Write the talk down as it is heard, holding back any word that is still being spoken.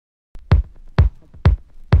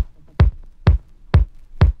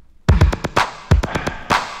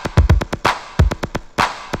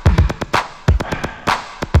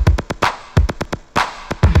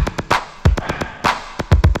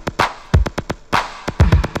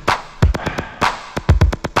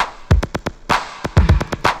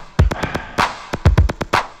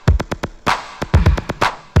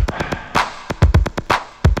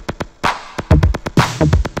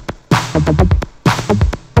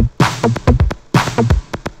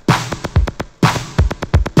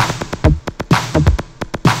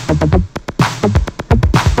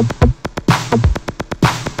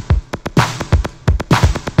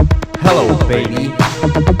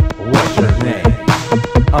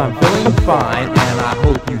fine, and I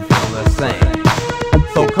hope you feel the same.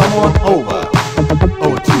 So come on over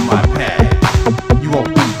to my pad. You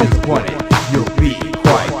won't be disappointed, you'll be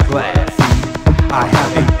quite glad. See, I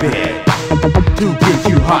have a bed to get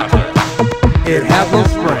you hotter. It has no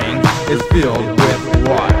springs, it's filled with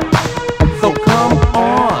water. So come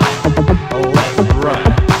on, let's run.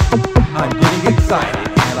 I'm getting excited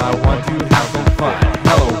and I want to have some fun.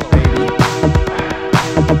 Hello, baby.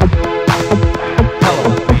 Hello,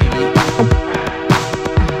 baby.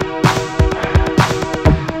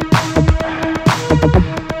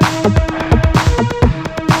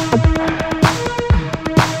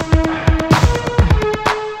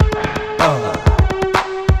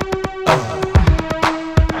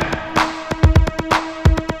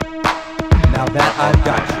 Now that I've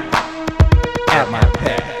got you at my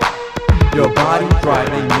pad, your body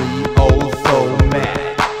driving me oh so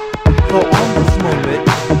mad. So on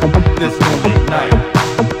this moonlit night,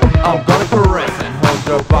 I'm gonna caress and hold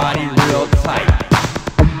your body real tight.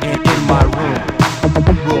 And in my room,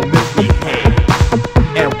 we'll misbehave.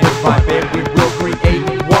 And with my bed, we will create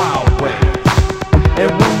wild waves. And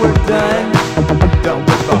when we're done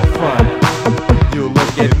with the fun, you'll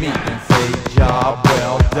look at me and say, job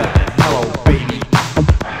well done. Hello, baby.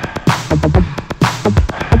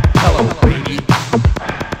 Hello, baby.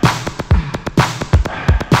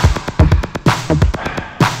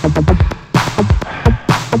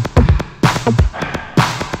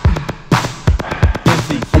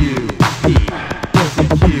 MCQP is in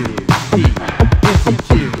the place to be.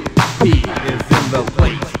 MCQP is in the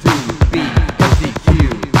place to be.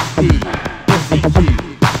 MCQP is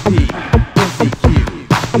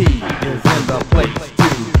in the place to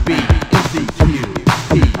be. MCQP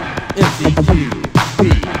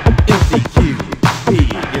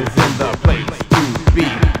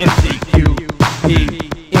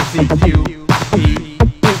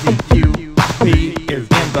is in the place to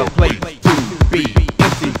be.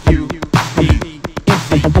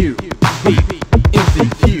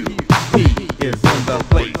 Is in the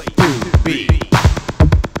place to be.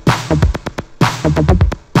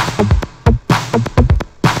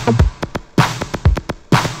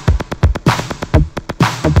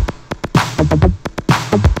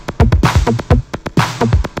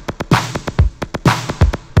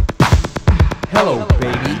 Hello,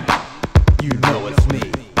 baby, you know it's me.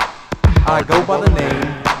 I go by the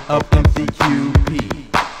name of MCQP.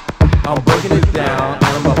 I'm breaking it down and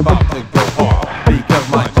I'm about to go off, because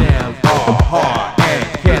my jams are hard and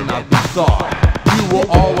cannot be soft. You will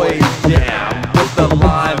always jam with the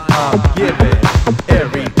lines I'm giving.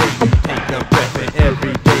 Every day you take a breath and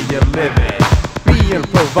every day you're living. Being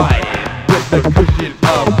provided with the cushion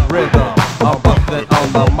of rhythm. I'm busting on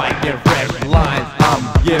the mic and fresh lines I'm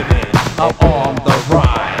giving. I'm on the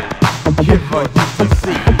ride, here for you to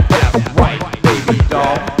see. That's right, baby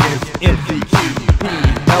doll, it's MCQP.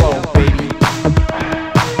 Hello, baby.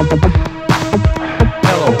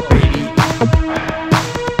 Hello, baby.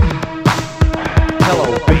 Hello,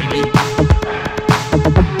 baby.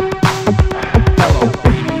 Hello,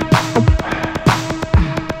 baby.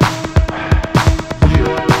 You,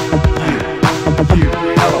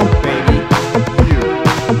 hello, baby. You,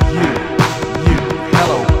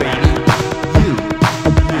 hello, baby.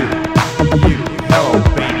 You, hello,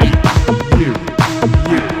 baby. You,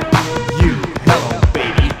 hello,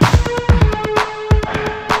 baby.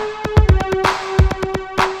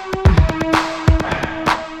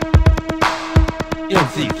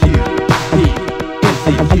 MCQP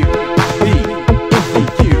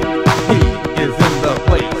is in the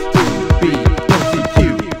place to be.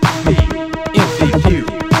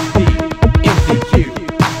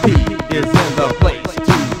 MCQP is in the place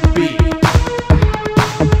to be.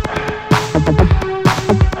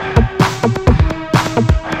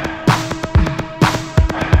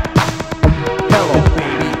 Hello,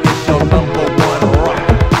 baby, it's your number one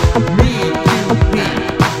rocker. Me, you, me,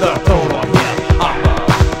 the total hip hopper.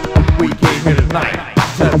 We came here tonight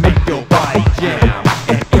to make your body jam,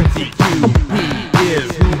 and MCQP is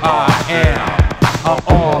who I am. I'm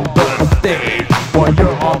on the stage while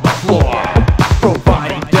you're on the floor,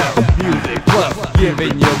 providing deaf music plus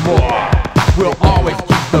giving you more. We'll always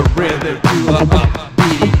keep the rhythm to a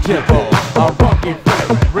upbeat tempo.